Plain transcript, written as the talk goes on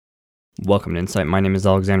Welcome to Insight. My name is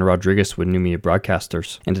Alexander Rodriguez with New Media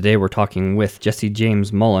Broadcasters, and today we're talking with Jesse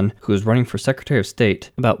James Mullen, who is running for Secretary of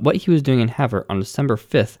State, about what he was doing in Havre on December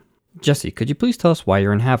 5th. Jesse, could you please tell us why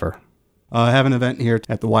you're in Havre? I have an event here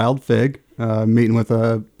at the Wild Fig, meeting with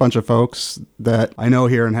a bunch of folks that I know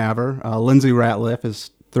here in Havre. Lindsay Ratliff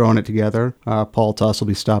is throwing it together. Paul Tuss will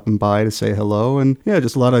be stopping by to say hello, and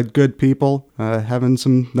just a lot of good people having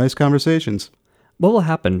some nice conversations. What will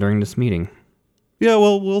happen during this meeting? Yeah,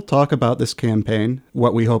 well, we'll talk about this campaign,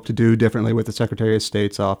 what we hope to do differently with the Secretary of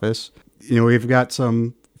State's office. We've got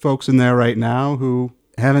some folks in there right now who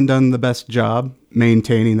haven't done the best job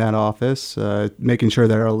maintaining that office, making sure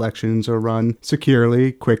that our elections are run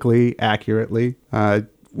securely, quickly, accurately,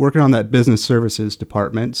 working on that business services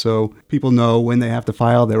department so people know when they have to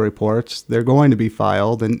file their reports, they're going to be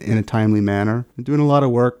filed in a timely manner, and doing a lot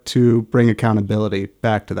of work to bring accountability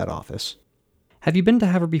back to that office. Have you been to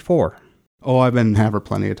Havre before? Oh, I've been in Havre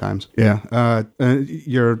plenty of times. Yeah.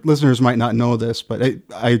 Your listeners might not know this, but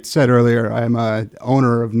I said earlier I'm a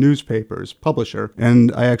owner of newspapers, publisher,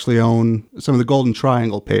 and I actually own some of the Golden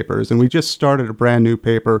Triangle papers. And we just started a brand new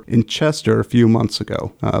paper in Chester a few months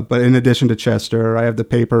ago. But in addition to Chester, I have the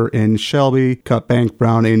paper in Shelby, Cutbank,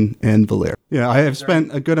 Browning, and Valier. Yeah, I have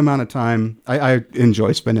spent a good amount of time. I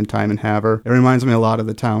enjoy spending time in Havre. It reminds me a lot of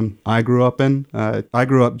the town I grew up in. I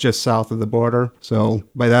grew up just south of the border. So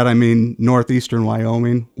by that I mean northeastern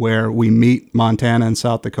Wyoming, where we meet Montana and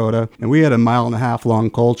South Dakota. And we had a 1.5 mile long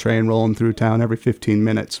coal train rolling through town every 15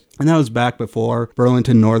 minutes. And that was back before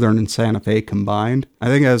Burlington Northern and Santa Fe combined. I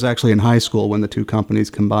think I was actually in high school when the two companies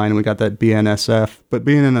combined and we got that BNSF. But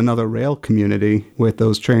being in another rail community with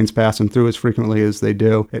those trains passing through as frequently as they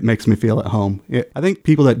do, it makes me feel at home. I think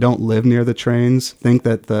people that don't live near the trains think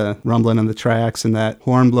that the rumbling on the tracks and that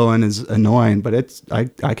horn blowing is annoying, but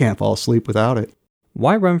I can't fall asleep without it.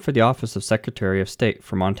 Why run for the office of Secretary of State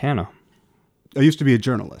for Montana? I used to be a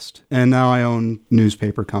journalist, and now I own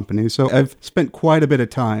newspaper companies. So I've spent quite a bit of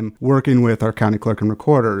time working with our county clerk and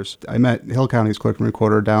recorders. I met Hill County's clerk and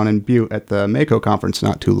recorder down in Butte at the Mako conference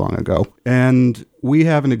not too long ago. And we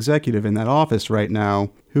have an executive in that office right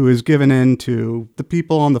now who is given in to the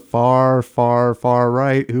people on the far, far, far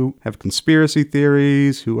right who have conspiracy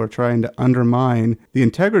theories, who are trying to undermine the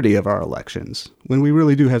integrity of our elections, when we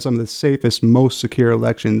really do have some of the safest, most secure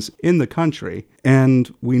elections in the country.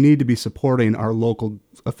 And we need to be supporting our local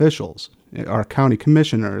officials, our county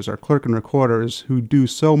commissioners, our clerk and recorders, who do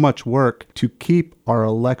so much work to keep our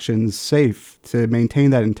elections safe, to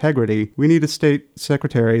maintain that integrity. We need a state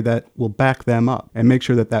secretary that will back them up and make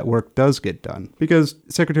sure that that work does get done. Because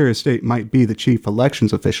Secretary of State might be the chief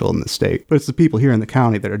elections official in the state, but it's the people here in the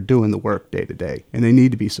county that are doing the work day to day, and they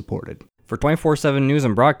need to be supported. For 24/7 news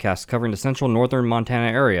and broadcasts covering the central northern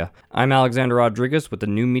Montana area, I'm Alexander Rodriguez with the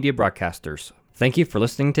New Media Broadcasters. Thank you for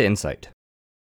listening to Insight.